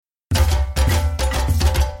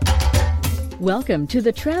Welcome to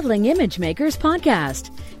the Traveling Image Makers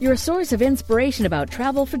Podcast, your source of inspiration about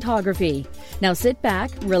travel photography. Now sit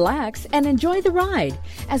back, relax, and enjoy the ride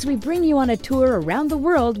as we bring you on a tour around the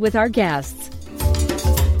world with our guests.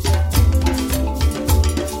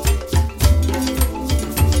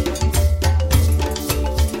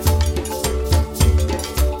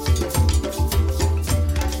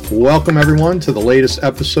 Welcome, everyone, to the latest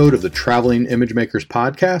episode of the Traveling Image Makers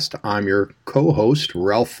Podcast. I'm your co-host,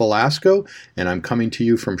 Ralph Velasco, and I'm coming to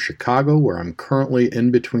you from Chicago, where I'm currently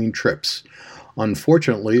in between trips.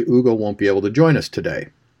 Unfortunately, Ugo won't be able to join us today.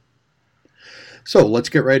 So let's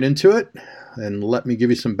get right into it, and let me give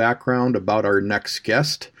you some background about our next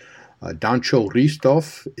guest. Dancho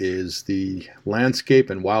Hristov is the landscape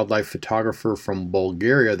and wildlife photographer from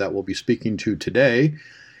Bulgaria that we'll be speaking to today.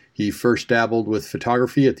 He first dabbled with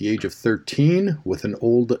photography at the age of 13 with an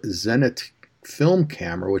old Zenit film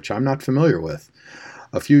camera, which I'm not familiar with.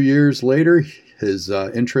 A few years later, his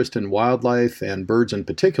interest in wildlife and birds in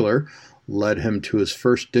particular led him to his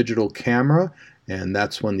first digital camera, and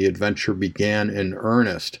that's when the adventure began in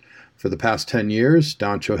earnest. For the past 10 years,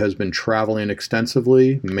 Dancho has been traveling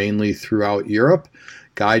extensively, mainly throughout Europe,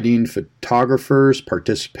 guiding photographers,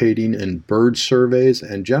 participating in bird surveys,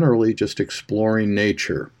 and generally just exploring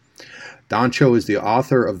nature. Dancho is the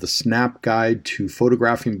author of the Snap Guide to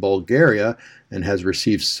Photographing Bulgaria and has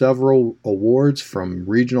received several awards from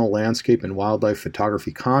regional landscape and wildlife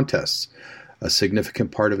photography contests. A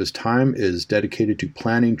significant part of his time is dedicated to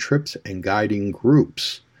planning trips and guiding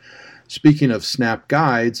groups. Speaking of Snap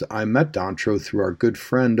Guides, I met Dancho through our good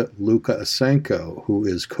friend Luka Asenko, who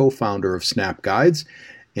is co-founder of Snap Guides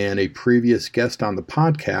and a previous guest on the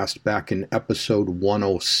podcast back in episode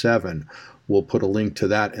 107. We'll put a link to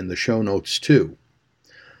that in the show notes too.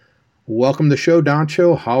 Welcome to the show,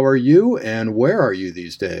 Dancho. How are you and where are you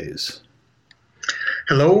these days?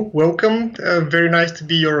 Hello, welcome. Very nice to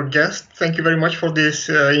be your guest. Thank you very much for this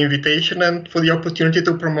invitation and for the opportunity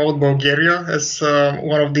to promote Bulgaria as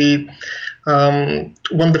one of the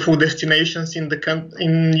wonderful destinations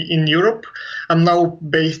in Europe. I'm now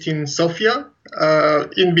based in Sofia,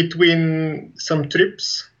 in between some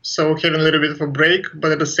trips. So having a little bit of a break,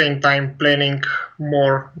 but at the same time planning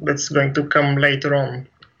more that's going to come later on.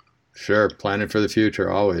 Sure, planning for the future,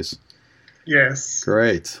 always. Yes.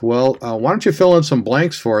 Great. Well, why don't you fill in some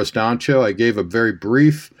blanks for us, Dancho? I gave a very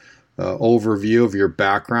brief overview of your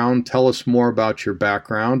background. Tell us more about your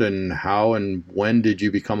background and how and when did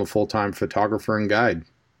you become a full-time photographer and guide?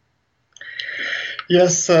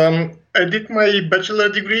 Yes, I did my bachelor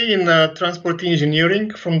degree in transport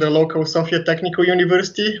engineering from the local Sofia Technical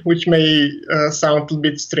University, which may sound a little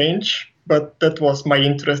bit strange, but that was my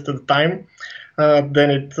interest at the time. Then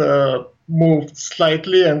it moved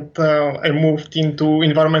slightly and I moved into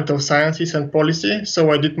environmental sciences and policy.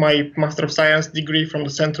 So I did my Master of Science degree from the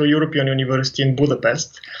Central European University in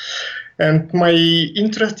Budapest. And my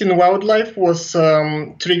interest in wildlife was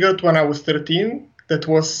triggered when I was 13. That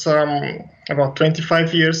was about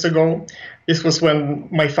 25 years ago. This was when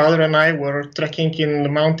my father and I were trekking in the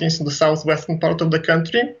mountains in the southwestern part of the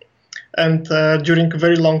country. And during a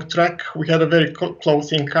very long trek, we had a very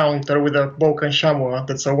close encounter with a Balkan chamois,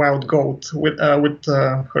 that's a wild goat, with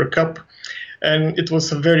her cub. And it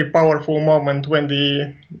was a very powerful moment when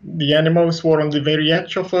the animals were on the very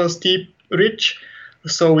edge of a steep ridge.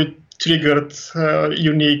 So it triggered a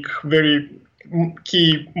unique, very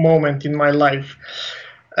key moment in my life.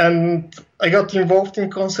 And I got involved in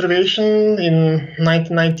conservation in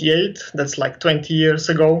 1998. That's like 20 years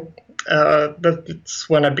ago. That's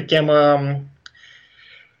when I became a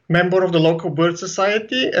member of the local bird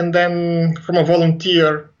society. And then from a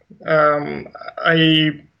volunteer,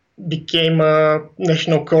 I became a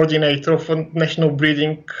national coordinator of a national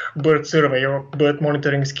breeding bird survey or bird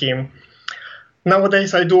monitoring scheme.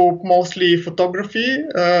 Nowadays, I do mostly photography,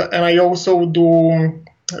 and I also do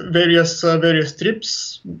various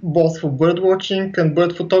trips, both for bird watching and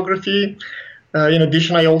bird photography. In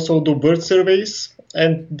addition, I also do bird surveys,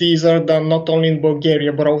 and these are done not only in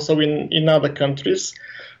Bulgaria, but also in other countries.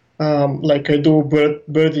 Like I do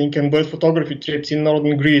birding and bird photography trips in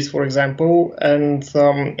northern Greece, for example, and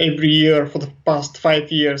every year for the past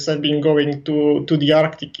 5 years I've been going to the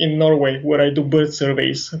Arctic in Norway, where I do bird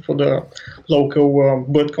surveys for the local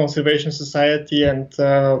Bird Conservation Society and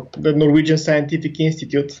the Norwegian Scientific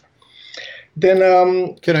Institute.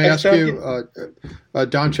 Then can I ask you,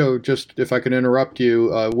 Dancho, just if I can interrupt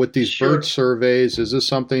you, with these Sure. bird surveys, is this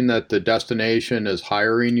something that the destination is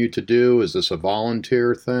hiring you to do? Is this a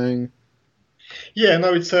volunteer thing? Yeah,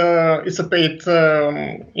 no, it's a paid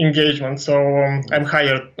engagement, so I'm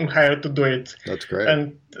hired to do it. That's great.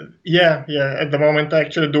 And yeah, at the moment I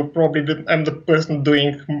actually do I'm the person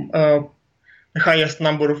doing the highest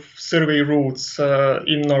number of survey routes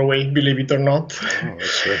in Norway, believe it or not. Oh,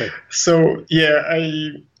 that's great. So yeah,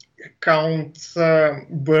 I count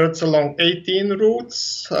birds along 18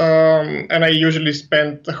 routes, and I usually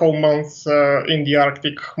spend the whole month in the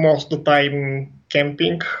Arctic, most of the time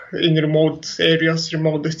camping in remote areas,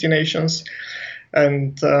 remote destinations,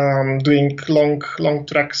 and doing long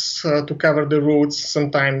treks to cover the routes,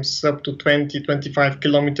 sometimes up to 20-25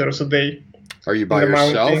 kilometers a day. Are you by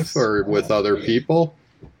yourself mountains. Or with other people?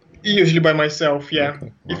 Usually by myself, yeah. Okay.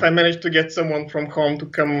 Wow. If I manage to get someone from home to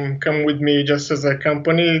come with me just as a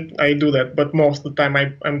company, I do that. But most of the time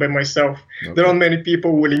I'm by myself. Okay. There aren't many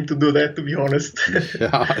people willing to do that, to be honest.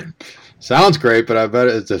 Yeah, sounds great, but I bet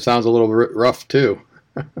it sounds a little rough too.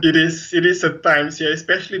 It is at times, yeah.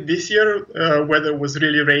 Especially this year, weather was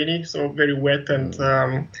really rainy, so very wet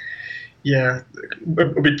and yeah,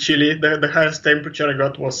 a bit chilly. The highest temperature I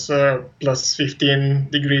got was plus 15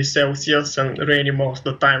 degrees Celsius and rainy most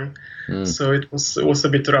of the time. So it was a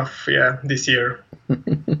bit rough, yeah, this year.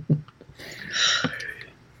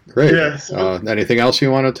 Great. Yeah, so, anything else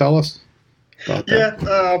you want to tell us about that?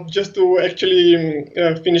 Yeah, just to actually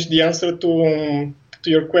finish the answer to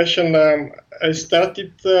your question, I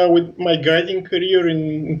started with my guiding career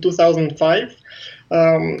in 2005,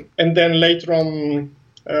 and then later on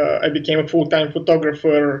I became a full-time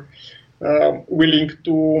photographer, willing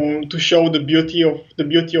to show the beauty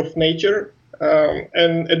of nature.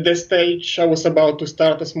 And at that stage, I was about to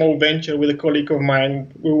start a small venture with a colleague of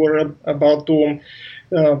mine. We were about to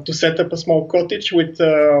set up a small cottage with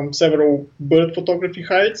several bird photography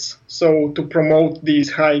hides. So to promote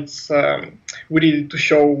these hides, we needed to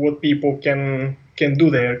show what people can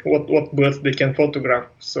do there, what birds they can photograph.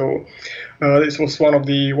 So this was one of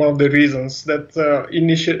the reasons that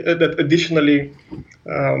additionally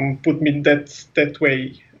put me that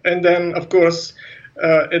way. And then of course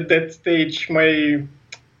at that stage my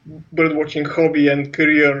birdwatching hobby and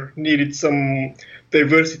career needed some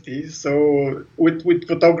diversity. So with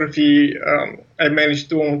photography I managed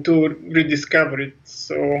to rediscover it.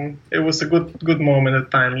 So it was a good moment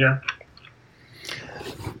at the time, yeah.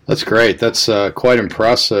 That's great. That's quite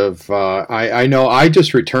impressive. I know I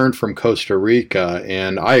just returned from Costa Rica,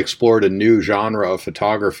 and I explored a new genre of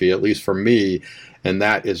photography, at least for me, and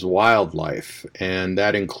that is wildlife. And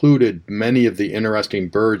that included many of the interesting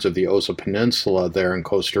birds of the Osa Peninsula there in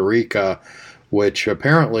Costa Rica, which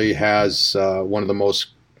apparently has one of the most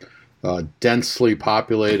densely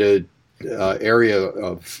populated area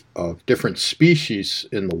of different species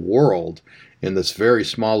in the world in this very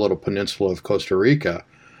small little peninsula of Costa Rica.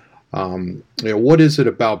 What is it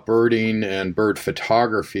about birding and bird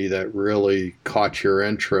photography that really caught your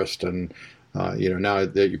interest? And now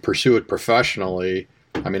that you pursue it professionally,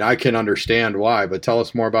 I mean, I can understand why, but tell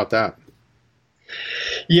us more about that.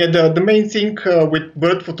 Yeah, the main thing with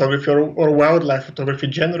bird photography or wildlife photography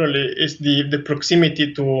generally is the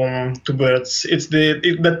proximity to birds. It's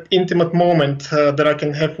that intimate moment that I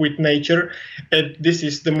can have with nature, and this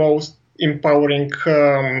is the most empowering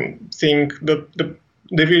thing.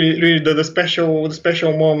 The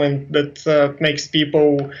special moment that makes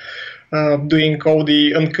people doing all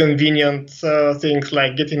the inconvenient things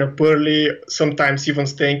like getting up early, sometimes even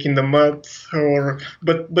staying in the mud,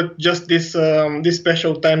 but just this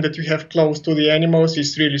special time that you have close to the animals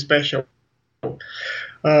is really special.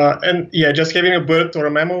 And yeah, just having a bird or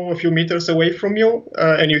a mammal a few meters away from you,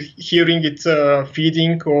 and you hearing it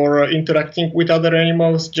feeding or interacting with other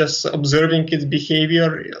animals, just observing its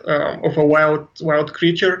behavior of a wild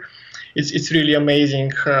creature, it's really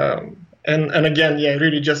amazing. And again, yeah,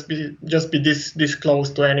 really just be this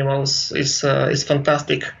close to animals is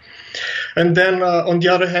fantastic. And then on the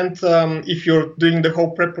other hand, if you're doing the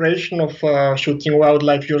whole preparation of shooting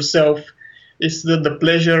wildlife yourself, is that the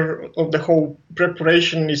pleasure of the whole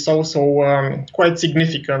preparation is also quite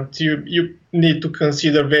significant. You need to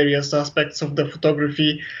consider various aspects of the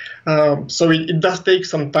photography. So it does take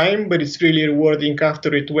some time, but it's really rewarding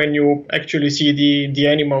after it when you actually see the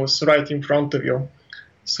animals right in front of you.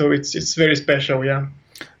 So it's very special, yeah.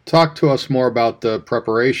 Talk to us more about the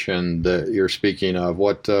preparation that you're speaking of.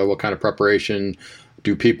 What kind of preparation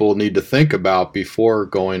do people need to think about before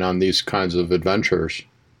going on these kinds of adventures?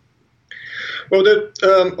 Well,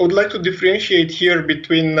 I would like to differentiate here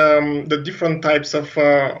between the different types of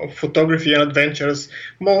photography and adventures.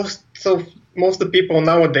 Most So most of the people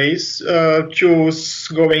nowadays choose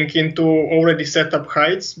going into already set up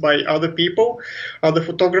hides by other people, other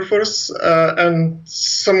photographers, and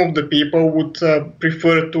some of the people would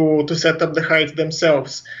prefer to set up the hides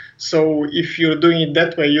themselves. So if you're doing it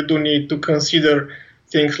that way, you do need to consider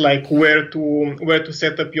things like where to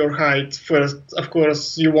set up your hide. First, of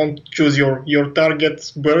course, you want to choose your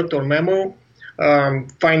target bird or mammal.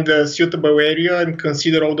 Find a suitable area and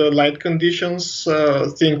consider all the light conditions.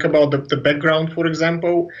 Think about the background, for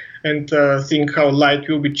example, and think how light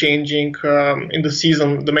will be changing in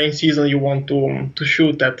the main season you want to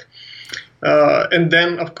shoot at. And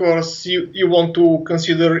then, of course, you want to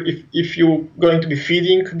consider if you're going to be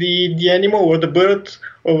feeding the animal or the bird,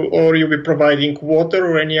 or you'll be providing water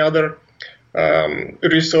or any other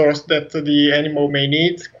resource that the animal may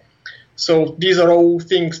need. So these are all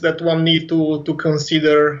things that one need to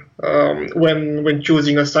consider when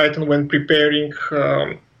choosing a site and when preparing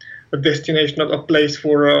a destination, a place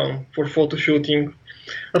for photo shooting.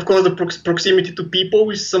 Of course, the proximity to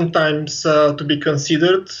people is sometimes to be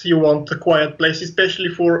considered. You want a quiet place, especially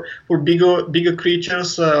for bigger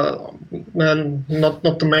creatures, and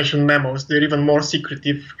not to mention mammals. They're even more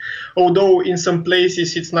secretive. Although in some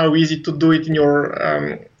places it's now easy to do it in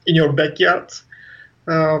your backyard.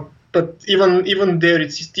 But even there,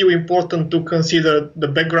 it's still important to consider the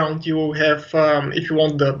background you have. If you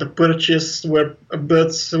want the perches where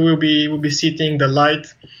birds will be sitting, the light.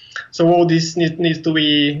 So all this needs to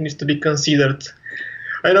be considered.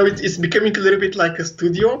 I know it's becoming a little bit like a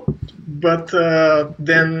studio, but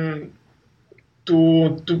then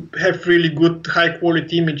to have really good high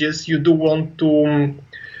quality images, you do want to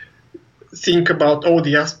think about all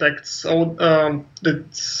the aspects of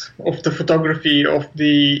the photography, of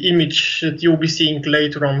the image that you'll be seeing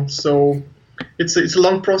later on. So it's a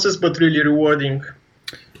long process, but really rewarding.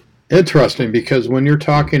 Interesting, because when you're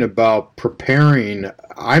talking about preparing,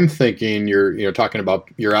 I'm thinking you're talking about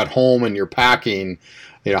you're at home and you're packing,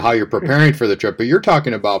 how you're preparing for the trip, but you're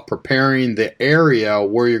talking about preparing the area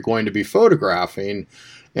where you're going to be photographing.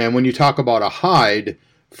 And when you talk about a hide,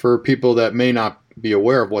 for people that may not be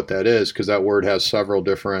aware of what that is, because that word has several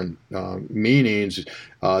different meanings,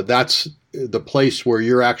 that's the place where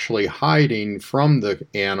you're actually hiding from the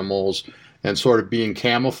animals and sort of being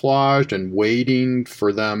camouflaged and waiting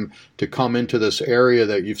for them to come into this area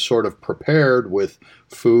that you've sort of prepared with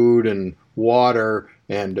food and water,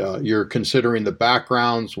 and you're considering the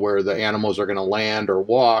backgrounds where the animals are going to land or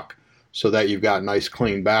walk so that you've got nice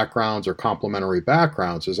clean backgrounds or complementary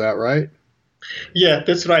backgrounds. Is that right? Yeah,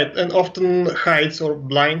 that's right. And often hides or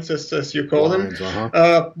blinds, as you call them,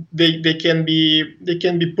 they can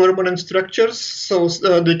be permanent structures. So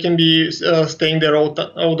they can be staying there all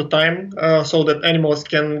the time, so that animals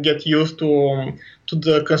can get used to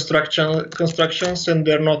the constructions, and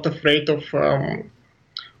they're not afraid of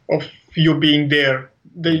you being there.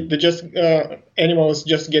 They just animals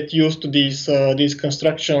just get used to these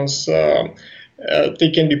constructions.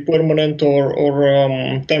 They can be permanent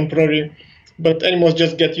or temporary. But animals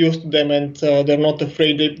just get used to them, and they're not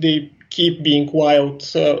afraid. They keep being wild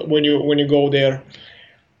when you go there.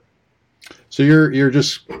 So you're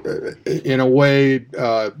just in a way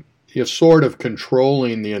you're sort of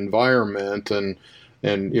controlling the environment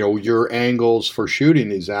and your angles for shooting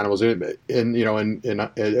these animals, and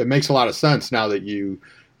it makes a lot of sense now that you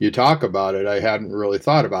talk about it. I hadn't really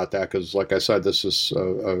thought about that because, like I said, this is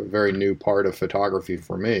a very new part of photography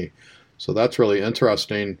for me. So that's really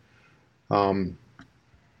interesting. When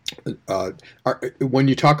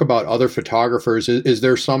you talk about other photographers, is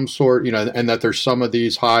there some sort, and that there's some of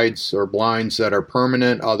these hides or blinds that are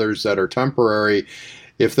permanent, others that are temporary.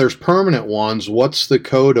 If there's permanent ones, what's the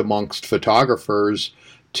code amongst photographers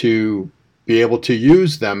to be able to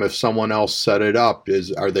use them if someone else set it up?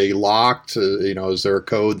 Are they locked? Is there a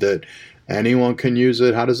code that anyone can use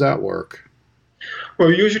it? How does that work?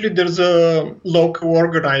 Well, usually there's a local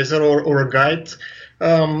organizer or a guide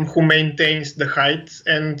who maintains the hides,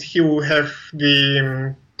 and he will have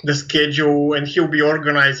the schedule, and he'll be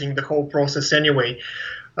organizing the whole process anyway.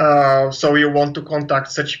 So you want to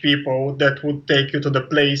contact such people that would take you to the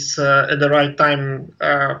place at the right time.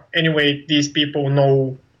 Anyway, these people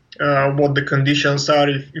know what the conditions are,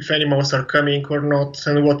 if animals are coming or not,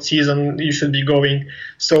 and what season you should be going.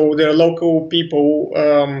 So there are local people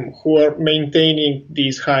who are maintaining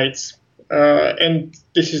these hides. And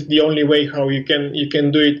this is the only way how you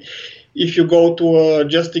can do it. If you go to a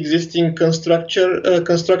just existing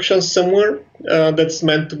construction somewhere that's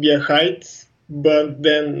meant to be a hide, but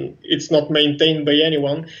then it's not maintained by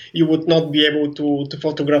anyone, you would not be able to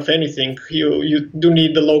photograph anything. You do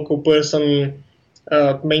need the local person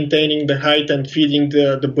maintaining the height and feeding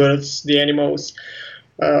the birds, the animals,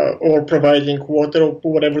 or providing water or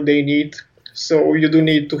whatever they need. So you do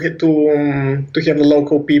need to have the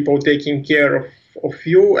local people taking care of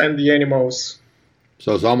you and the animals.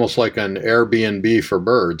 So it's almost like an Airbnb for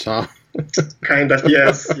birds, huh? Kind of,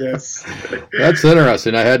 yes, yes. That's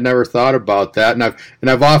interesting. I had never thought about that, and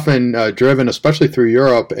I've often driven, especially through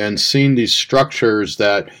Europe, and seen these structures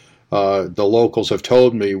that the locals have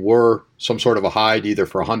told me were some sort of a hide, either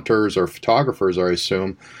for hunters or photographers, I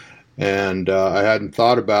assume. And I hadn't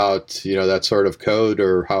thought about that sort of code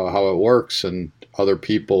or how it works, and other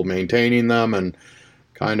people maintaining them and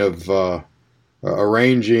kind of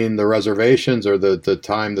arranging the reservations or the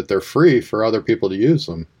time that they're free for other people to use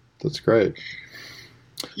them. That's great.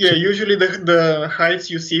 Yeah, usually the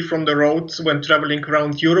heights you see from the roads when traveling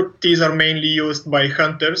around Europe, these are mainly used by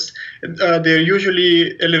hunters. They're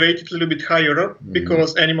usually elevated a little bit higher up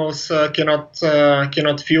because animals cannot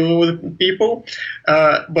view people.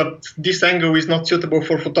 But this angle is not suitable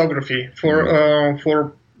for photography,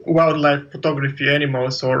 for wildlife photography,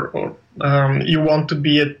 animals, or you want to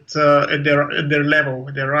be at their level,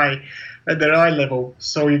 at their eye level,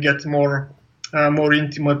 so you get more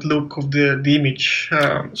intimate look of the image.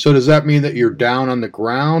 So does that mean that you're down on the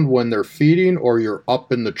ground when they're feeding, or you're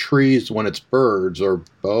up in the trees when it's birds, or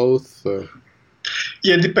both?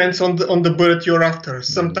 Yeah, it depends on the bird you're after.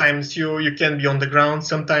 Sometimes you can be on the ground,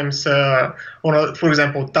 sometimes for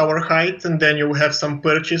example, tower height, and then you have some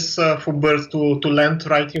perches for birds to land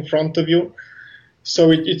right in front of you.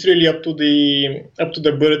 So it's really up to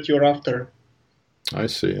the bird you're after. I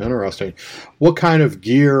see. Interesting. What kind of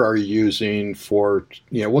gear are you using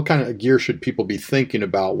what kind of gear should people be thinking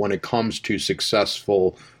about when it comes to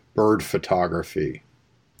successful bird photography?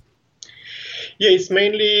 Yeah, it's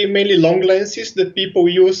mainly long lenses that people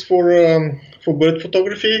use for bird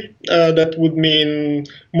photography. That would mean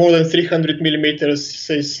more than 300 millimeters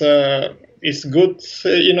is good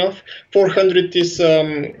enough. 400 is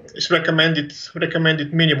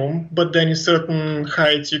recommended minimum, but then in certain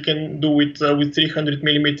heights you can do it with 300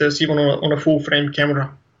 millimeters, even on a full frame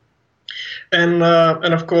camera. And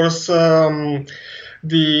of course,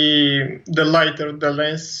 the lighter the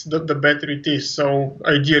lens, the better it is. So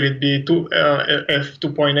ideally it'd be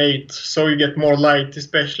f2.8, so you get more light,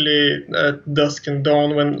 especially at dusk and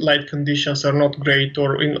dawn when light conditions are not great,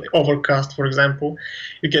 or in overcast, for example.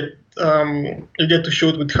 You get to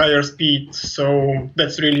shoot with higher speed, so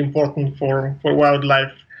that's really important for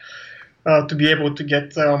wildlife to be able to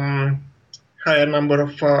get higher number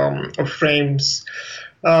of frames.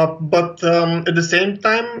 But at the same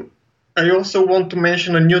time, I also want to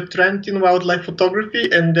mention a new trend in wildlife photography,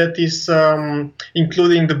 and that is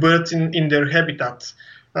including the birds in their habitat.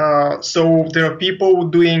 So there are people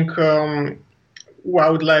doing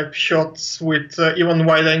wildlife shots with even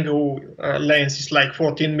wide-angle lenses, like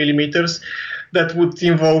 14 millimeters. That would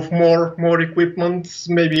involve more equipment,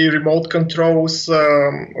 maybe remote controls,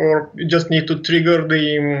 or you just need to trigger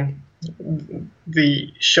the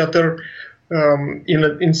shutter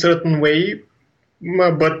in certain way.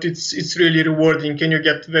 But it's really rewarding, and you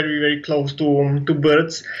get very, very close to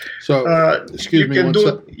birds. So excuse me.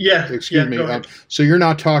 So you're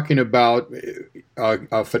not talking about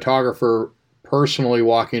a photographer personally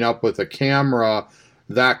walking up with a camera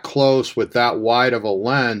that close with that wide of a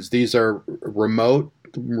lens. These are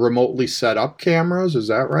remotely set up cameras. Is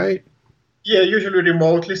that right? Yeah, usually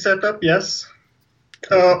remotely set up. Yes.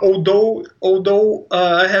 Although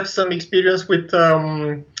I have some experience with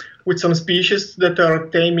some species that are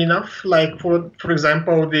tame enough, like for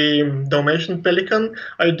example the Dalmatian pelican.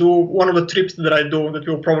 One of the trips that I do, that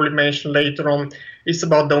we'll probably mention later on, is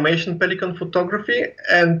about Dalmatian pelican photography,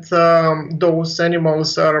 and those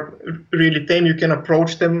animals are really tame. You can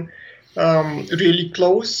approach them really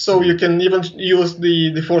close, so you can even use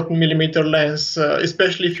the 14 millimeter lens,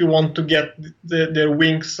 especially if you want to get their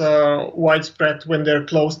wings widespread when they're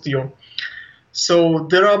close to you. So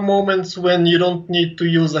there are moments when you don't need to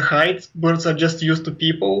use a height. Birds are just used to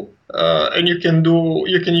people, and you can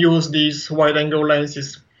use these wide-angle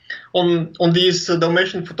lenses. On these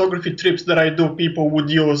Dalmatian photography trips that I do, people would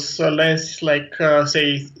use lenses like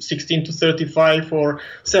say 16 to 35 or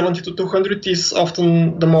 70 to 200 is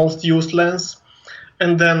often the most used lens.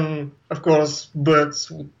 And then, of course, birds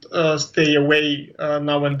would stay away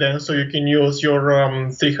now and then, so you can use your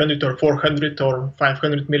 300 or 400 or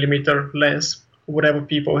 500 millimeter lens, whatever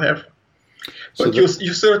people have. But you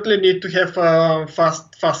certainly need to have a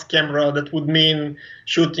fast camera. That would mean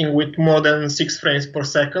shooting with more than 6 frames per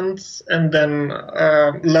second, and then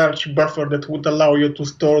a large buffer that would allow you to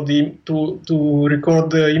store to record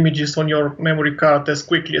the images on your memory card as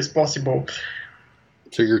quickly as possible.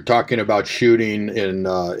 So you're talking about shooting in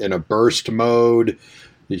a burst mode,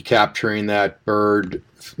 you capturing that bird,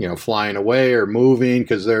 flying away or moving,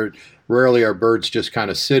 because they're rarely are birds just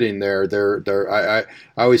kind of sitting there. I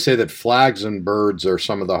always say that flags and birds are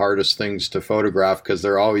some of the hardest things to photograph because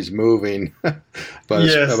they're always moving, but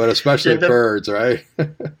especially birds, right?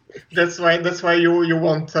 That's why you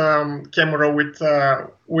want camera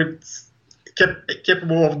with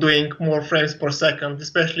capable of doing more frames per second,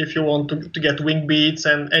 especially if you want to get wing beats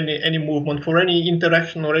and any movement. For any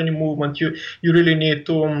interaction or any movement, you really need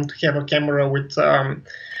to have a camera with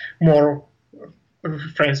more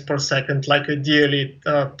frames per second, like ideally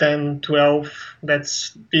 10, 12.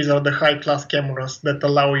 These are the high class cameras that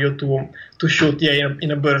allow you to shoot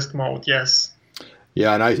in a burst mode. Yes.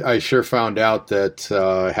 Yeah, and I sure found out that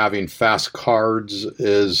having fast cards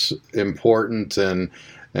is important,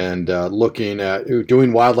 and looking at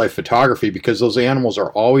doing wildlife photography, because those animals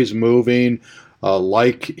are always moving.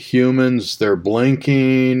 Like humans, they're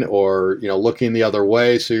blinking or looking the other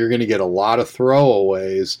way, so you're going to get a lot of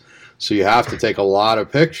throwaways. So you have to take a lot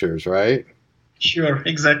of pictures, right? Sure,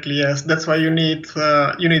 exactly. Yes, that's why you need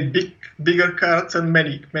bigger cards and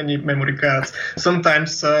many memory cards.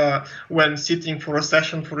 Sometimes when sitting for a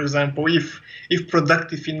session, for example, if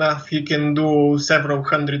productive enough, you can do several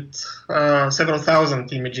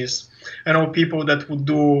thousand images. I know people that would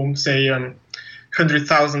do, say,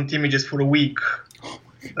 100,000 images for a week.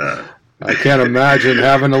 I can't imagine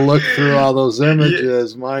having to look through all those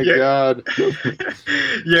images. My God.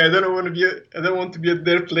 Yeah, I don't want to be at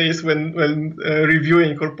their place when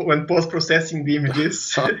reviewing or when post-processing the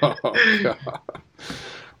images. Oh, God.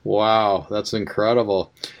 Wow, that's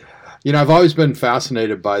incredible. I've always been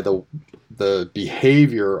fascinated by the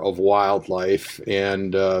behavior of wildlife,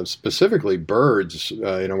 and specifically birds.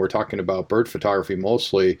 We're talking about bird photography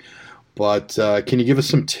mostly, but can you give us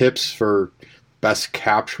some tips for best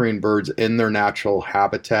capturing birds in their natural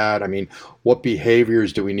habitat? I mean, what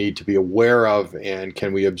behaviors do we need to be aware of, and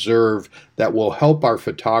can we observe that will help our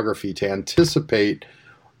photography to anticipate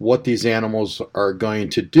what these animals are going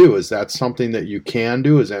to do? Is that something that you can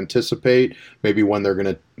do, is anticipate maybe when they're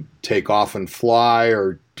going to take off and fly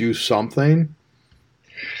or do something?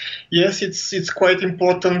 Yes, it's quite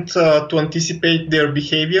important to anticipate their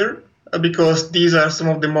behavior, because these are some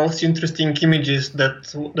of the most interesting images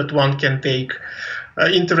that one can take.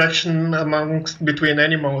 Interaction between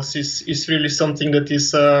animals is really something that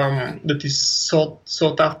is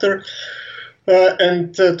sought after,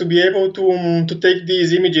 and to be able to take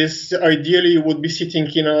these images, ideally you would be sitting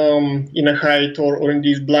in a height or in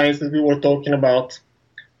these blinds that we were talking about.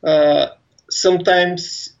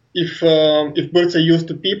 Sometimes, if birds are used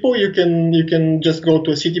to people, you can just go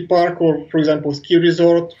to a city park or, for example, ski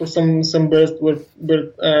resort for some birds where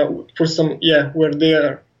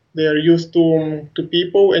they are used to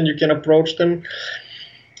people, and you can approach them.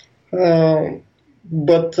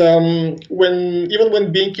 But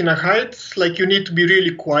when being in a height, like, you need to be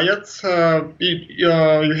really quiet.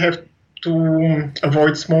 You have to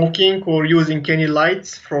avoid smoking or using any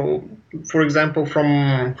lights, for example,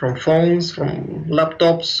 from phones, from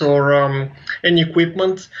laptops, or any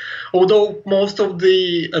equipment. Although most of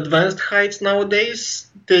the advanced heights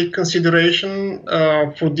nowadays take consideration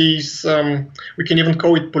for these, we can even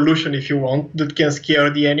call it pollution if you want, that can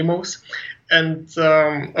scare the animals, and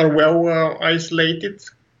are well isolated.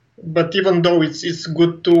 But even though it's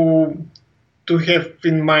good to have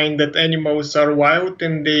in mind that animals are wild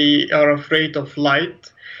and they are afraid of light.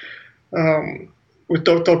 We're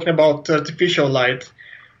talking about artificial light.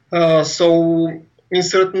 So in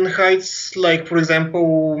certain heights, like, for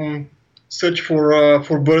example, search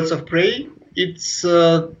for birds of prey, it's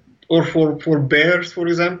or for bears, for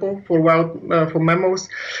example, for mammals.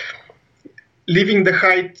 Leaving the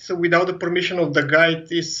height without the permission of the guide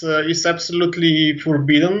is absolutely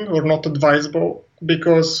forbidden or not advisable,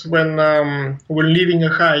 because when leaving a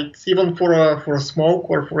height, even for a smoke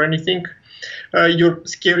or for anything, you're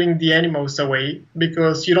scaring the animals away,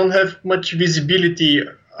 because you don't have much visibility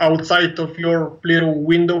outside of your little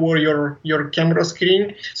window or your camera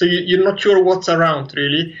screen, so you're not sure what's around,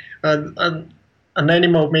 really. An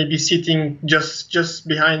animal may be sitting just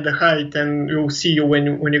behind the height, and you'll see you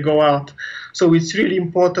when you go out. So it's really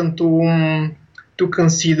important to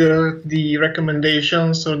consider the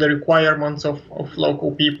recommendations or the requirements of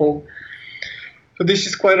local people. So this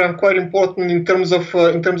is quite important in terms of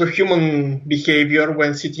human behavior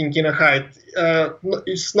when sitting in a height.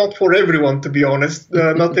 It's not for everyone, to be honest.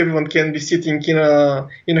 Not everyone can be sitting in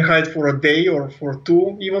a height for a day or for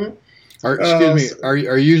two even. Are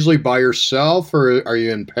you usually by yourself, or are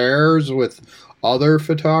you in pairs with other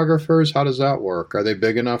photographers? How does that work? Are they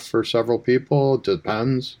big enough for several people? It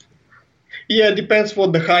depends. Yeah, it depends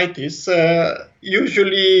what the height is.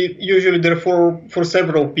 Usually they're for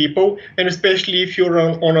several people, and especially if you're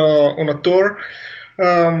on a tour,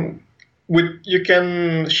 you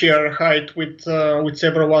can share height with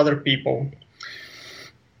several other people.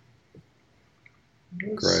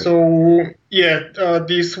 Great. So yeah,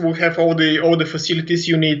 this will have all the facilities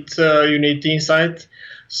you need inside.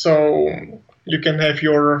 So you can have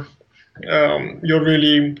your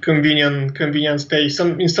really convenient stay.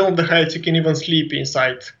 In some of the heights you can even sleep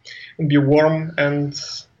inside and be warm and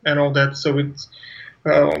all that. So it's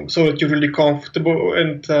so that you're really comfortable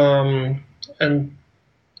and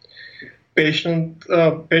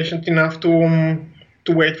patient enough to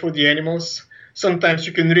wait for the animals. Sometimes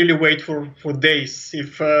you can really wait for days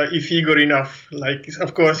if eager enough. Like,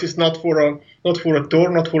 of course, it's not for a tour,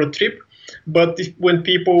 not for a trip, but when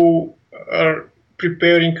people are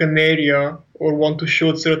preparing an area or want to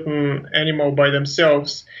shoot certain animal by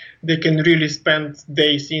themselves, they can really spend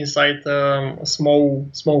days inside a small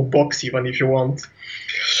box, even if you want.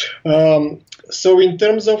 So in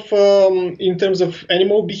terms of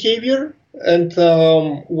animal behavior and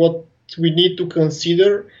what we need to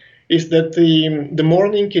consider is that the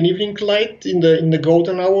morning and evening light in the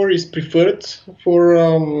golden hour is preferred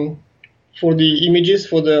for the images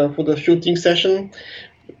for the shooting session,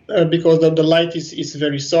 because the light is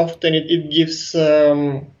very soft and it gives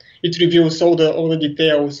it reveals all the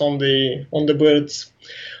details on the birds.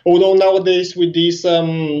 Although nowadays with these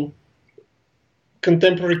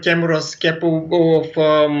contemporary cameras capable of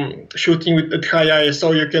shooting at high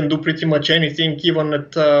ISO, you can do pretty much anything, even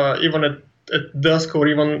at dusk or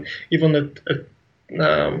even at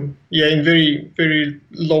in very, very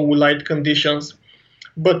low light conditions.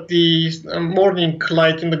 But the morning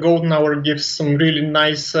light in the golden hour gives some really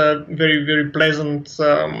nice, very, very pleasant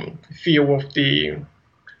feel of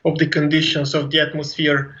the conditions of the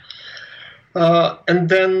atmosphere. And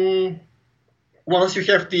then once you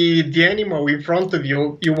have the animal in front of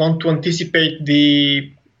you, you want to anticipate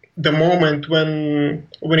the moment when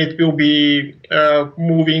it will be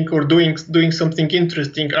moving or doing something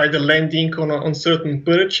interesting, either landing on certain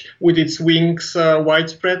perch with its wings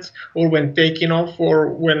widespread, or when taking off, or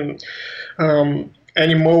when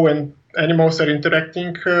animals are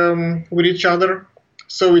interacting with each other.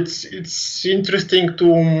 So it's interesting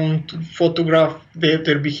to photograph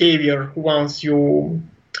their behavior once you're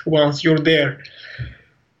there.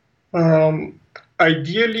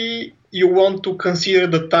 Ideally, you want to consider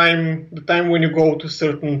the time when you go to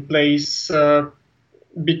certain place,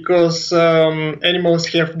 because animals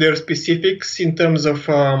have their specifics in terms of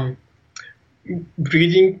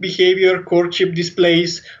breeding behavior, courtship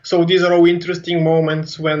displays. So these are all interesting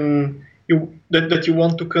moments when that you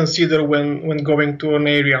want to consider when going to an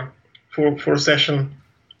area for session.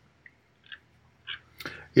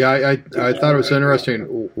 Yeah, I thought it was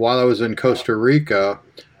interesting. While I was in Costa Rica,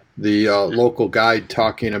 the local guide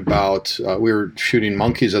talking about, we were shooting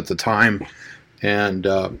monkeys at the time, and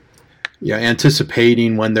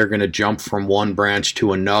anticipating when they're going to jump from one branch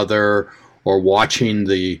to another, or watching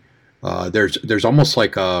there's almost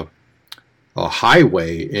like a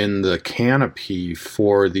highway in the canopy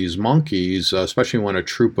for these monkeys, especially when a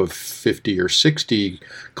troop of 50 or 60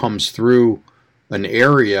 comes through an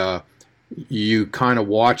area. You kind of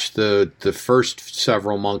watch the first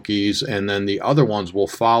several monkeys, and then the other ones will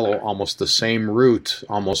follow almost the same route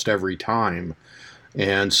almost every time.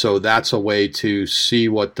 And so that's a way to see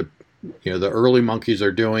what the early monkeys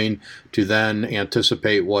are doing, to then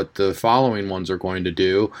anticipate what the following ones are going to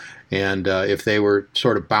do. And if they were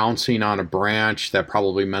sort of bouncing on a branch, that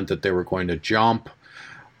probably meant that they were going to jump.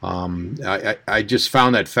 I just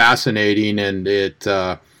found that fascinating, and it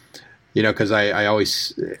because I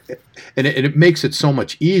always, and it makes it so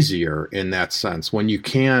much easier in that sense when you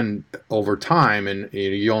can, over time, and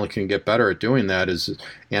you only can get better at doing that, is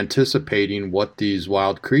anticipating what these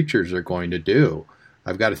wild creatures are going to do.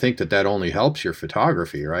 I've got to think that only helps your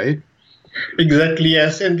photography, right? Exactly,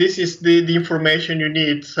 yes. And this is the information you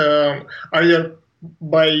need, either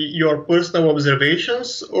by your personal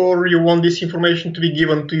observations, or you want this information to be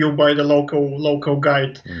given to you by the local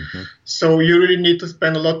guide. Mm-hmm. So you really need to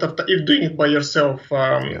spend a lot of time, if doing it by yourself,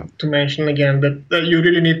 to mention again that you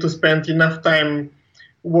really need to spend enough time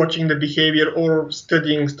watching the behavior or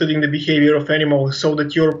studying the behavior of animals, so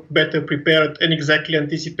that you're better prepared and exactly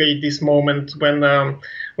anticipate this moment when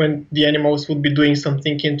the animals would be doing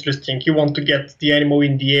something interesting. You want to get the animal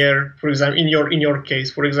in the air, for example, in your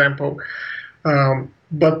case, for example.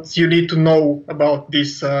 but you need to know about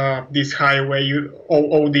this highway,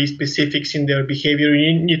 all these specifics in their behavior.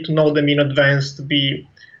 You need to know them in advance to be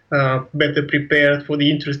better prepared for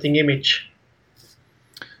the interesting image.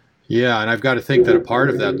 Yeah, and I've got to think that a part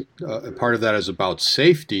of that is about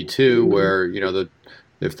safety too, where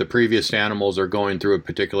if the previous animals are going through a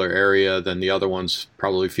particular area, then the other ones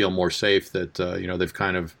probably feel more safe that they've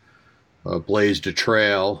kind of blazed a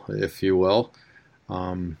trail, if you will.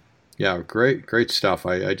 Yeah, great stuff.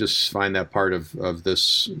 I just find that part of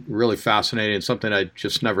this really fascinating and something I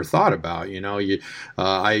just never thought about.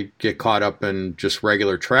 I get caught up in just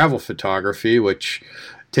regular travel photography, which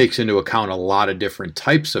takes into account a lot of different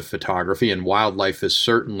types of photography, and wildlife is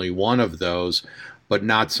certainly one of those, but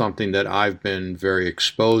not something that I've been very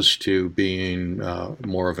exposed to, being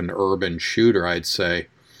more of an urban shooter, I'd say.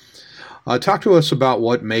 Talk to us about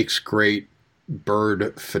what makes great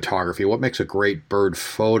bird photography. What makes a great bird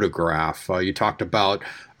photograph? You talked about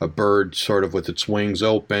a bird sort of with its wings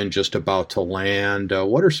open, just about to land.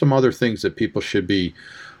 What are some other things that people should be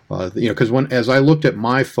because as I looked at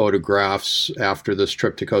my photographs after this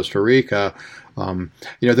trip to Costa Rica,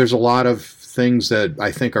 there's a lot of things that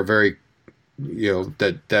I think are very,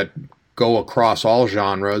 that go across all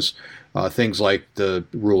genres. Things like the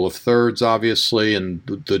rule of thirds, obviously, and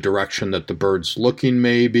the direction that the bird's looking,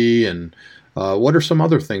 maybe. And what are some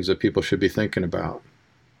other things that people should be thinking about?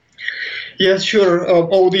 Yes, sure.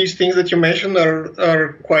 All these things that you mentioned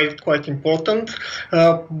are quite important.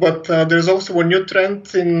 But there's also a new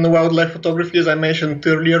trend in wildlife photography, as I mentioned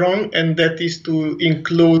earlier on, and that is to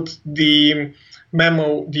include the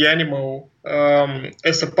animal,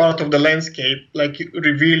 as a part of the landscape, like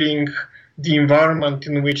revealing the environment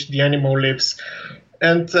in which the animal lives.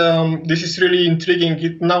 And this is really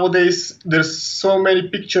intriguing. Nowadays, there's so many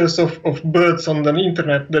pictures of birds on the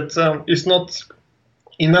internet that it's not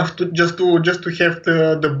enough to just to have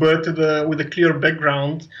the bird with a clear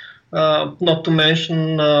background, not to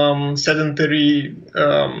mention sedentary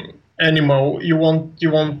animal. You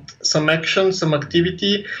want some action, some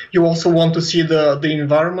activity. You also want to see the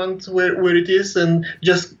environment where it is, and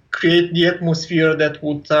just create the atmosphere that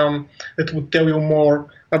would tell you more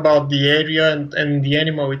about the area and the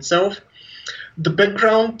animal itself. The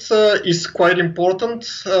background is quite important.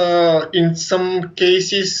 In some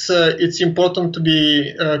cases, it's important to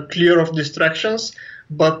be clear of distractions.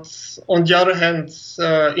 But on the other hand,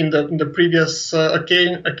 in the previous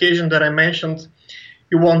occasion that I mentioned,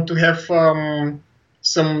 you want to have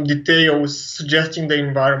some details suggesting the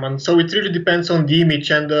environment. So it really depends on the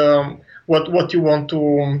image and what you want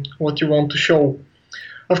to show.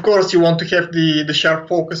 Of course, you want to have the sharp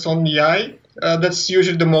focus on the eye. That's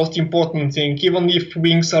usually the most important thing. Even if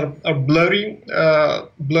wings are blurred,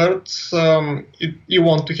 you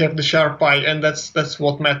want to have the sharp eye, and that's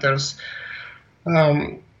what matters.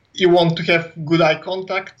 You want to have good eye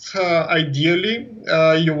contact. Ideally,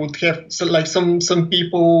 you would have some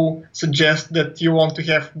people suggest that you want to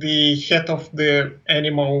have the head of the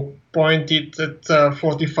animal pointed at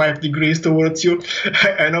 45 degrees towards you.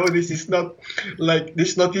 I know this is not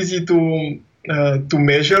easy to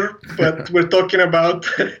measure, but we're talking about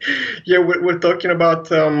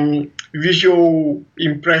visual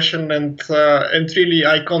impression and really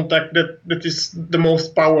eye contact that is the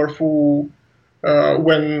most powerful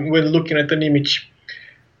when looking at an image.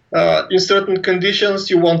 In certain conditions,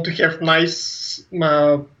 you want to have nice,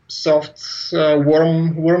 soft,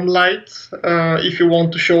 warm light. If you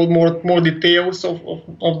want to show more details of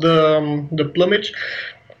the plumage,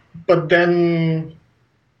 but then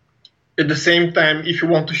at the same time, if you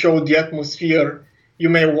want to show the atmosphere, you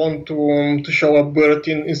may want to show a bird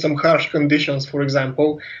in some harsh conditions. For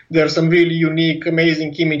example, there are some really unique,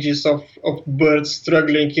 amazing images of birds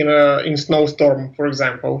struggling in snowstorm, for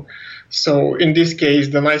example. So in this case,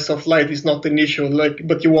 the nice soft light is not an issue,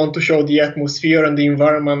 but you want to show the atmosphere and the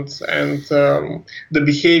environment and the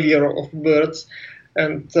behavior of birds,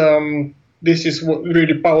 and this is what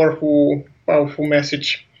really powerful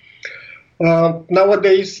message.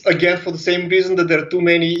 Nowadays, again, for the same reason that there are too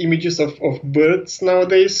many images of birds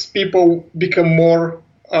nowadays, people become more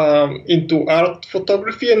into art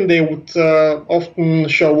photography, and they would often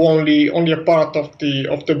show only a part of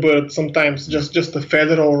the bird. Sometimes just a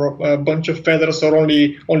feather or a bunch of feathers, or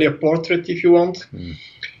only a portrait if you want.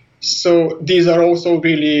 So these are also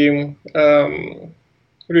really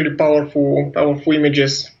really powerful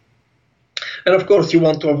images. And of course, you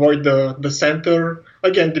want to avoid the center.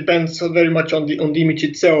 Again, depends very much on the image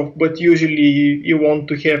itself, but usually you want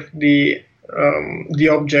to have the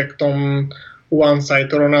object on one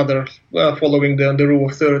side or another, following the rule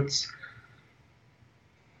of thirds.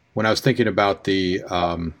 When I was thinking about the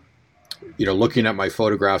looking at my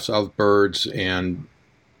photographs of birds and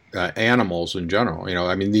animals in general.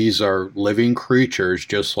 I mean, these are living creatures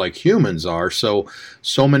just like humans are. So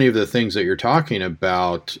many of the things that you're talking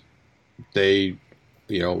about, they,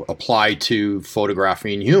 apply to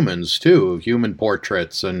photographing humans too, human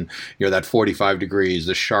portraits, and, that 45 degrees,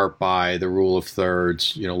 the sharp eye, the rule of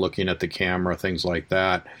thirds, looking at the camera, things like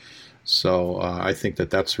that. So I think that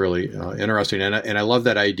that's really interesting. And I love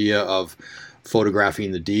that idea of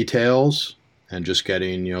photographing the details and just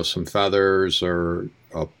getting, some feathers or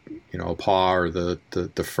a paw or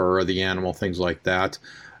the fur of the animal, things like that.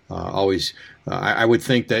 I would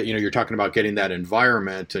think that, you're talking about getting that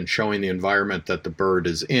environment and showing the environment that the bird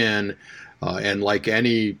is in, and like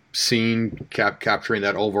any scene, capturing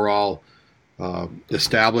that overall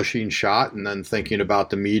establishing shot, and then thinking about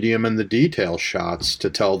the medium and the detail shots to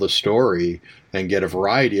tell the story and get a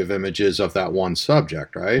variety of images of that one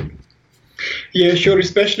subject, right? Yeah, sure.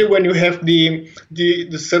 Especially when you have the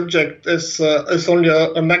subject as only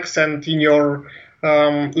an accent in your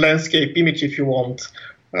landscape image, if you want.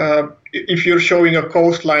 If you're showing a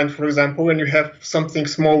coastline, for example, and you have something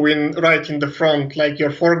small right in the front, like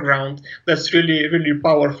your foreground, that's really, really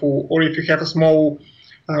powerful. Or if you have a small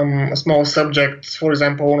subject, for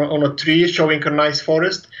example, on a tree showing a nice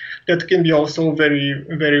forest, that can be also very,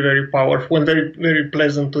 very, very powerful and very, very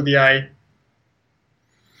pleasant to the eye.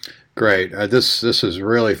 Great. This is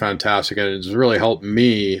really fantastic, and it's really helped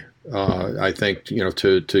me, I think,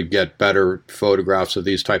 to get better photographs of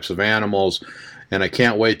these types of animals. And I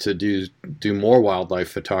can't wait to do more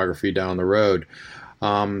wildlife photography down the road.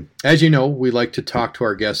 As you know, we like to talk to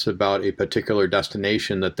our guests about a particular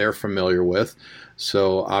destination that they're familiar with.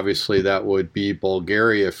 So obviously that would be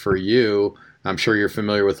Bulgaria for you. I'm sure you're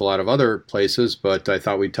familiar with a lot of other places, but I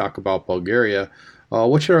thought we'd talk about Bulgaria.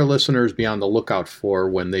 What should our listeners be on the lookout for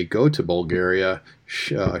when they go to Bulgaria?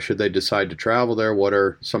 Should they decide to travel there? What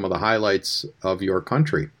are some of the highlights of your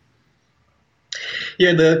country?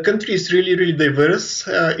 Yeah, the country is really, really diverse.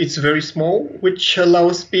 It's very small, which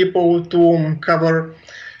allows people to cover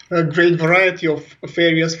a great variety of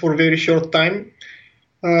areas for a very short time.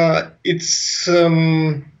 It's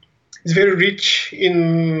very rich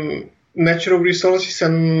in natural resources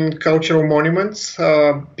and cultural monuments.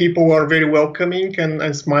 People are very welcoming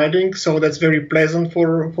and smiling, so that's very pleasant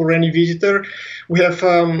for any visitor. We have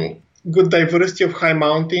good diversity of high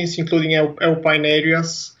mountains, including alpine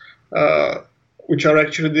areas, which are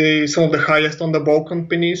actually some of the highest on the Balkan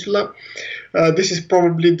Peninsula. This is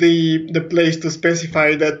probably the place to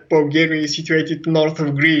specify that Bulgaria is situated north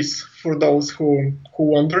of Greece, for those who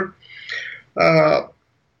wonder.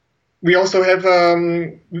 We also have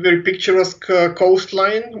a very picturesque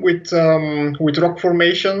coastline with rock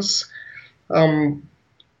formations,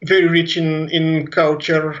 very rich in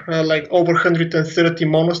culture, like over 130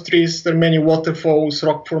 monasteries. There are many waterfalls,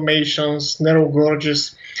 rock formations, narrow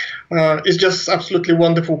gorges. It's just absolutely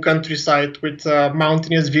wonderful countryside with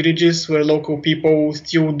mountainous villages where local people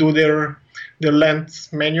still do their lands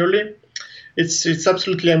manually. It's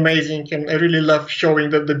absolutely amazing, and I really love showing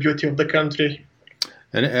the beauty of the country.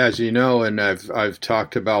 And as you know, and I've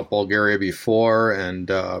talked about Bulgaria before,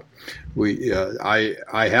 and I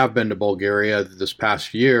have been to Bulgaria this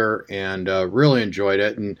past year and really enjoyed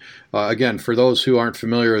it. And again, for those who aren't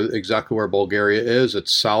familiar with exactly where Bulgaria is,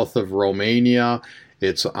 it's south of Romania.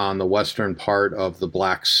 It's on the western part of the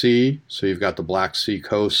Black Sea, so you've got the Black Sea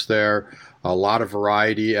coast there. A lot of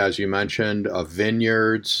variety, as you mentioned, of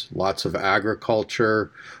vineyards, lots of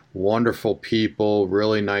agriculture, wonderful people,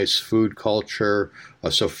 really nice food culture.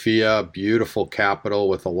 Sofia, beautiful capital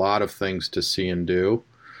with a lot of things to see and do.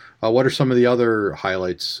 What are some of the other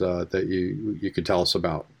highlights that you could tell us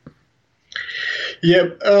about? Yeah,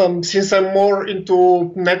 since I'm more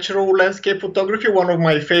into natural landscape photography, one of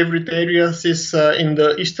my favorite areas is in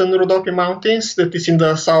the Eastern Rhodope Mountains, that is in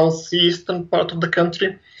the southeastern part of the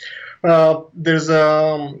country. There's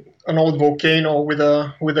an old volcano with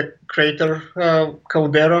a crater,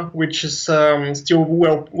 caldera, which is still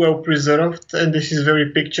well preserved, and this is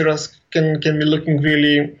very picturesque. Can be looking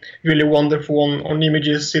really, really wonderful on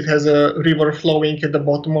images. It has a river flowing at the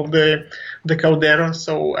bottom of the caldera,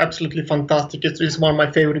 so absolutely fantastic. It's one of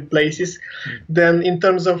my favorite places. Then in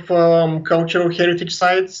terms of cultural heritage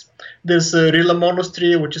sites, there's Rila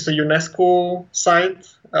Monastery, which is a UNESCO site.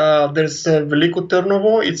 There's Veliko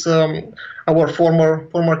Trnovo. It's our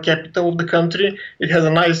former capital of the country. It has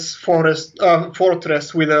a nice fortress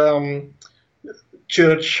with a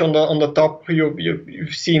church on the top.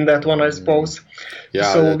 You've seen that one, I suppose.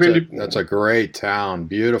 Yeah, so that's a great town.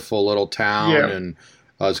 Beautiful little town, yeah. And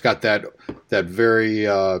it's got that very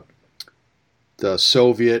the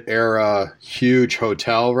Soviet era huge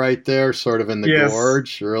hotel right there, sort of in the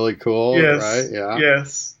gorge. Really cool, right? Yeah.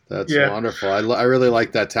 Yes. That's wonderful. I really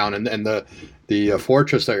like that town, and the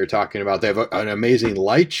fortress that you're talking about. They have an amazing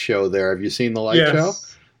light show there. Have you seen the light show?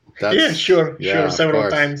 Sure, several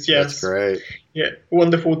times. Yes, that's great. Yeah,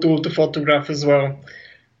 wonderful tool to photograph as well,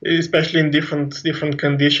 especially in different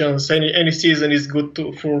conditions. Any season is good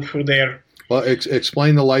for there. Well,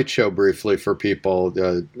 explain the light show briefly for people,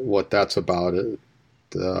 what that's about.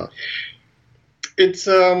 It's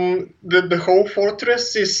the whole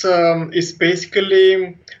fortress is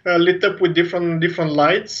basically lit up with different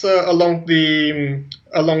lights along the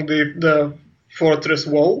fortress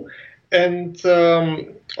wall, and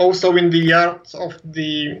also in the yard of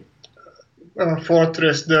the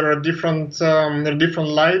fortress there are different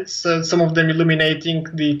lights. Some of them illuminating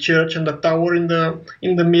the church and the tower in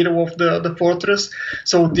the middle of the fortress.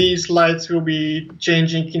 So these lights will be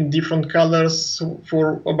changing in different colors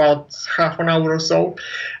for about half an hour or so,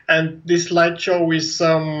 and this light show is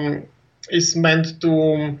meant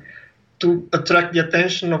to attract the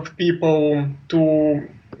attention of people to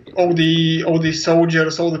all the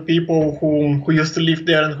soldiers, all the people who used to live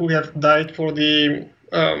there and who have died for the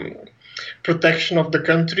protection of the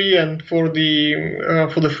country and for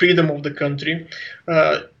the freedom of the country.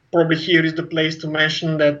 Probably here is the place to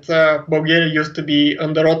mention that Bulgaria used to be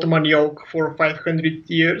under Ottoman yoke for 500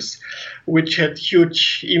 years, which had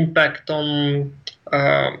huge impact on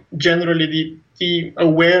generally the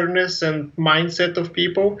awareness and mindset of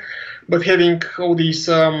people. But having all these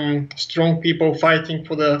strong people fighting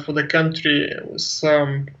for the country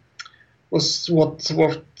was what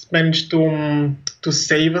managed to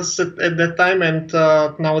save us at that time. And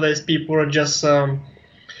nowadays people are just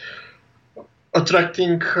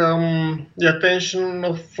attracting the attention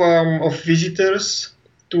of visitors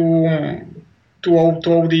to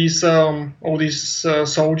all these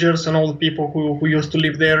soldiers and all the people who used to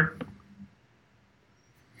live there.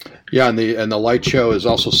 Yeah, and the light show is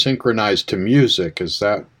also synchronized to music.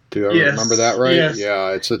 Do I remember that right? Yes.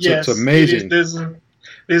 Yeah, it's amazing. There's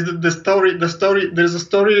a story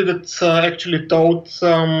that's actually told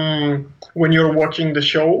when you're watching the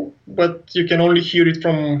show, but you can only hear it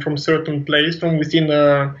from certain place, from within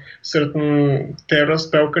a certain terrace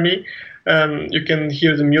balcony. You can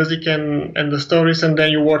hear the music and the stories, and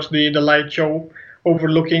then you watch the light show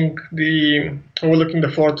overlooking the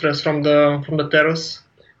fortress from the terrace.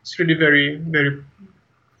 It's really very, very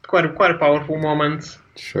quite a powerful moment.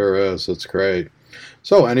 Sure is. That's great.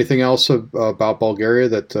 So, anything else about Bulgaria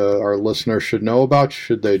that our listeners should know about?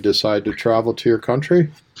 Should they decide to travel to your country?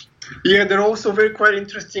 Yeah, there are also quite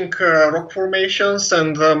interesting rock formations,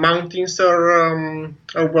 and mountains are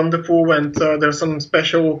wonderful, and there's some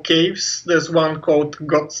special caves. There's one called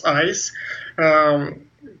God's Eyes.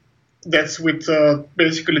 That's with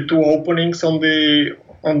basically two openings on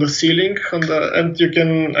the ceiling, and you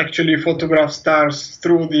can actually photograph stars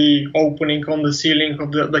through the opening on the ceiling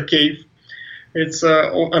of the cave. It's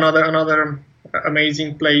another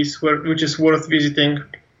amazing place which is worth visiting.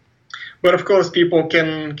 But of course, people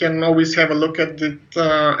can always have a look at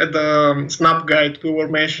the snap guide we were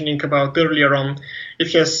mentioning about earlier on.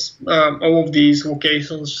 It has all of these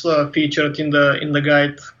locations featured in the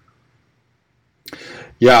guide.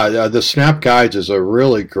 Yeah, the Snap Guides is a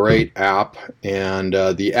really great app, and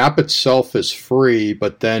the app itself is free,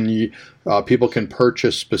 but then people can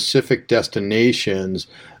purchase specific destinations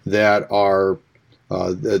that are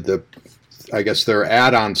I guess they're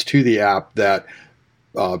add-ons to the app that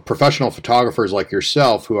professional photographers like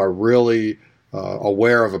yourself who are really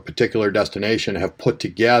aware of a particular destination have put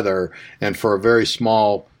together, and for a very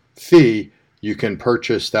small fee, you can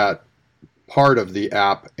purchase that part of the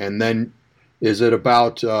app, and then is it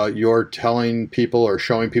about you're telling people or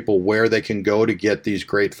showing people where they can go to get these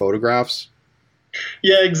great photographs?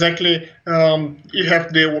 Yeah, exactly. You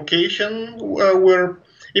have the location where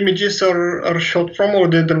images are shot from, or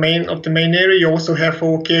the main area. You also have a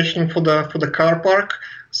location for the car park.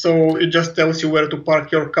 So it just tells you where to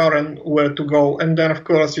park your car and where to go. And then, of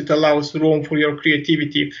course, it allows room for your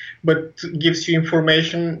creativity, but gives you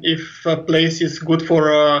information if a place is good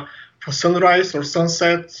for sunrise or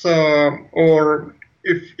sunset, or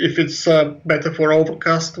if it's better for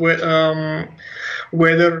overcast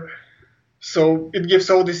weather. So it gives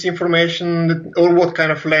all this information, or what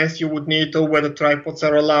kind of lens you would need, or whether tripods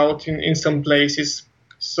are allowed in some places.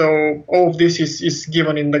 So all of this is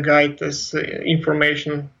given in the guide as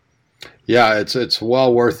information. Yeah, it's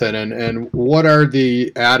well worth it. And what are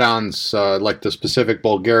the add-ons like the specific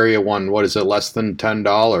Bulgaria one? What is it? Less than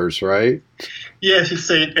 $10, right? Yes, it's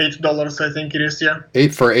 $8. I think it is. Yeah.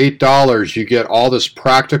 $8 you get all this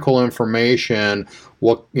practical information.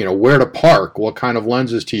 What where to park, what kind of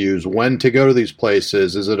lenses to use, when to go to these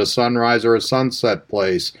places. Is it a sunrise or a sunset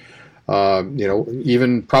place?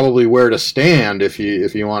 Even probably where to stand if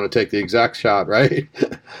you want to take the exact shot, right?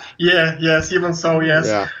 Yeah, yes, even so, yes.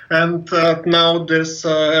 Yeah. And now there's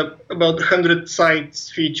about 100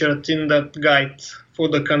 sites featured in that guide for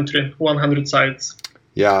the country, 100 sites.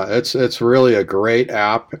 Yeah, it's really a great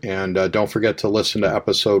app, and don't forget to listen to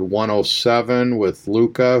episode 107 with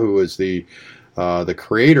Luca, who is the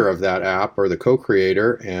creator of that app, or the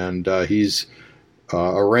co-creator, and he's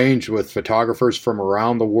arranged with photographers from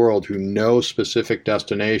around the world who know specific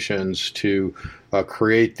destinations to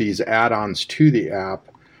create these add-ons to the app.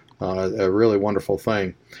 A really wonderful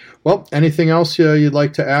thing. Well, anything else you'd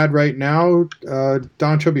like to add right now,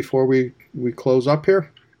 Dancho, before we close up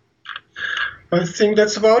here? I think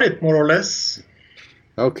that's about it, more or less.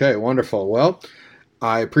 Okay, wonderful. Well,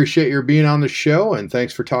 I appreciate your being on the show, and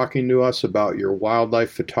thanks for talking to us about your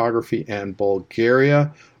wildlife photography and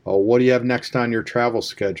Bulgaria. What do you have next on your travel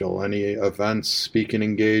schedule? Any events, speaking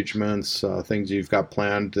engagements, things you've got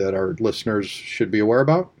planned that our listeners should be aware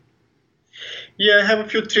about? Yeah, I have a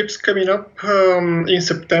few trips coming up in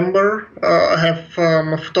September. I have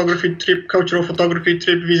a photography trip, cultural photography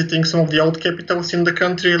trip, visiting some of the old capitals in the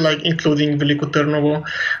country, like including Veliko Trnovo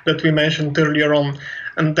that we mentioned earlier on.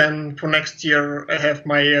 And then for next year, I have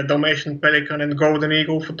my Dalmatian Pelican and Golden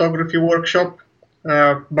Eagle photography workshop.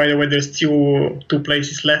 By the way, there's still 2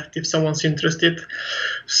 places left if someone's interested.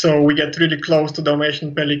 So we get really close to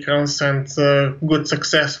Dalmatian Pelicans and good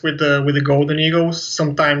success with the Golden Eagles.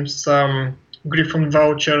 Sometimes Griffon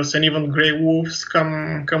Vultures and even Grey Wolves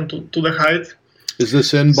come to the height. Is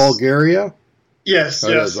this in Bulgaria? Yes,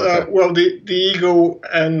 yes. Okay. Well, the Eagle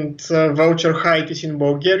and Vulture height is in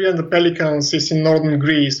Bulgaria, and the Pelicans is in northern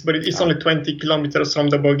Greece, but it's only 20 kilometers from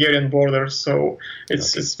the Bulgarian border, so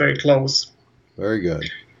it's very close. Very good.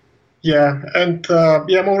 Yeah, and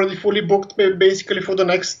I'm already fully booked basically for the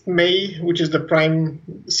next May, which is the prime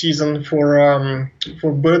season for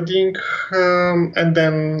birding, and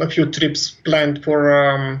then a few trips planned for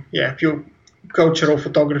a few cultural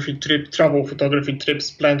photography travel photography trips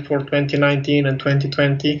planned for 2019 and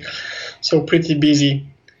 2020. So pretty busy,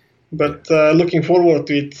 but looking forward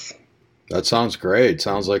to it. That sounds great.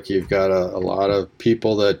 Sounds like you've got a lot of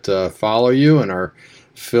people that follow you and are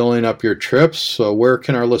filling up your trips. So where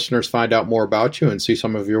can our listeners find out more about you and see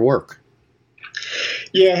some of your work?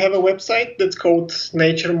 Yeah, I have a website that's called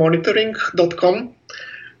naturemonitoring.com.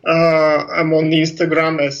 I'm on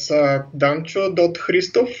Instagram as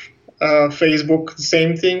dancho.hristov. Facebook, the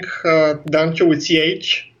same thing, Dancho with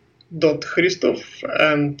CH. Hristov,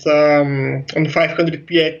 and on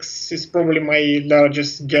 500px is probably my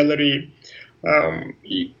largest gallery,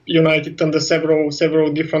 united under several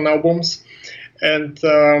different albums. And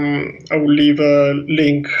I will leave a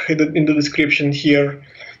link in the description here.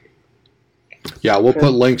 Yeah, we'll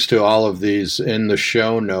put links to all of these in the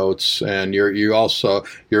show notes. And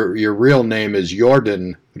your real name is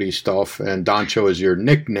Jordan Hristov, and Dancho is your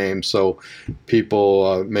nickname, so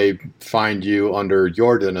people may find you under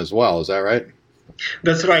Jordan as well. Is that right?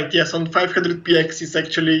 That's right. Yes, on 500px is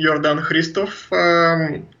actually Jordan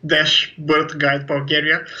Hristov dash bird guide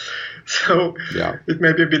Bulgaria. So yeah, it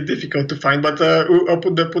may be a bit difficult to find, but I'll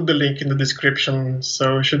put the link in the description,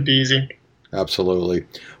 so it should be easy. Absolutely.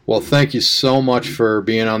 Well, thank you so much for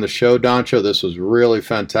being on the show, Dancho. This was really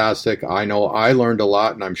fantastic. I know I learned a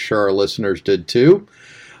lot, and I'm sure our listeners did too.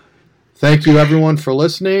 Thank you, everyone, for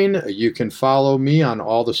listening. You can follow me on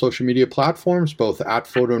all the social media platforms, both at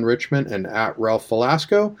Photo Enrichment and at Ralph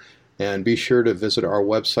Velasco. And be sure to visit our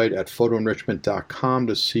website at photoenrichment.com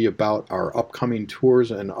to see about our upcoming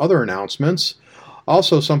tours and other announcements.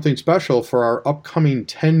 Also, something special for our upcoming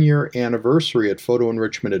 10-year anniversary at Photo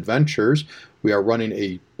Enrichment Adventures. We are running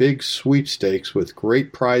a big sweepstakes with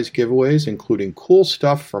great prize giveaways, including cool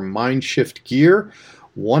stuff from Mindshift Gear,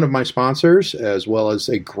 one of my sponsors, as well as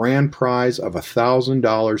a grand prize of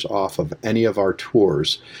 $1,000 off of any of our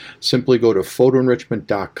tours. Simply go to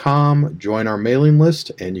photoenrichment.com, join our mailing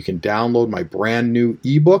list, and you can download my brand new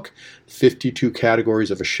ebook, 52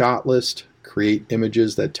 Categories of a Shot List, Create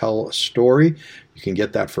Images That Tell a Story. You can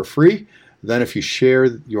get that for free. Then if you share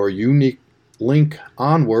your unique link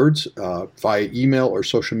onwards via email or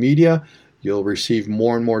social media, you'll receive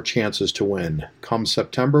more and more chances to win. Come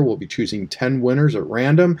September, we'll be choosing 10 winners at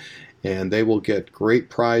random, and they will get great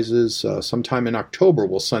prizes. Sometime in October,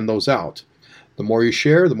 we'll send those out. The more you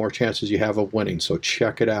share, the more chances you have of winning, so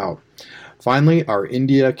check it out. Finally, our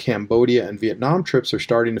India, Cambodia, and Vietnam trips are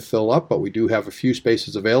starting to fill up, but we do have a few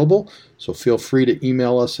spaces available, so feel free to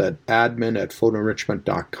email us at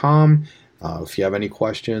admin@photoenrichment.com if you have any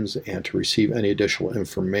questions and to receive any additional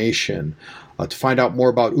information. To find out more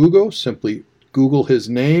about Ugo, simply Google his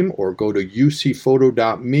name or go to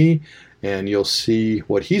ucphoto.me and you'll see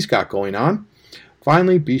what he's got going on.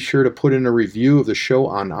 Finally, be sure to put in a review of the show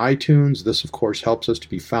on iTunes. This, of course, helps us to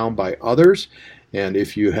be found by others. And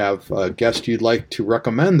if you have a guest you'd like to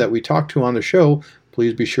recommend that we talk to on the show,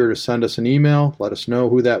 please be sure to send us an email. Let us know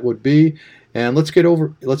who that would be. And let's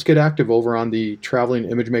get active over on the Traveling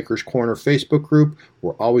Image Makers Corner Facebook group.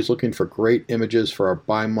 We're always looking for great images for our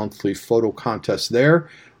bi-monthly photo contest there.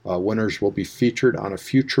 Winners will be featured on a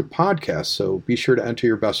future podcast, so be sure to enter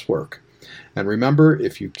your best work. And remember,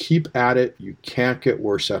 if you keep at it, you can't get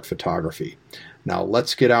worse at photography. Now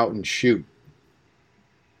let's get out and shoot.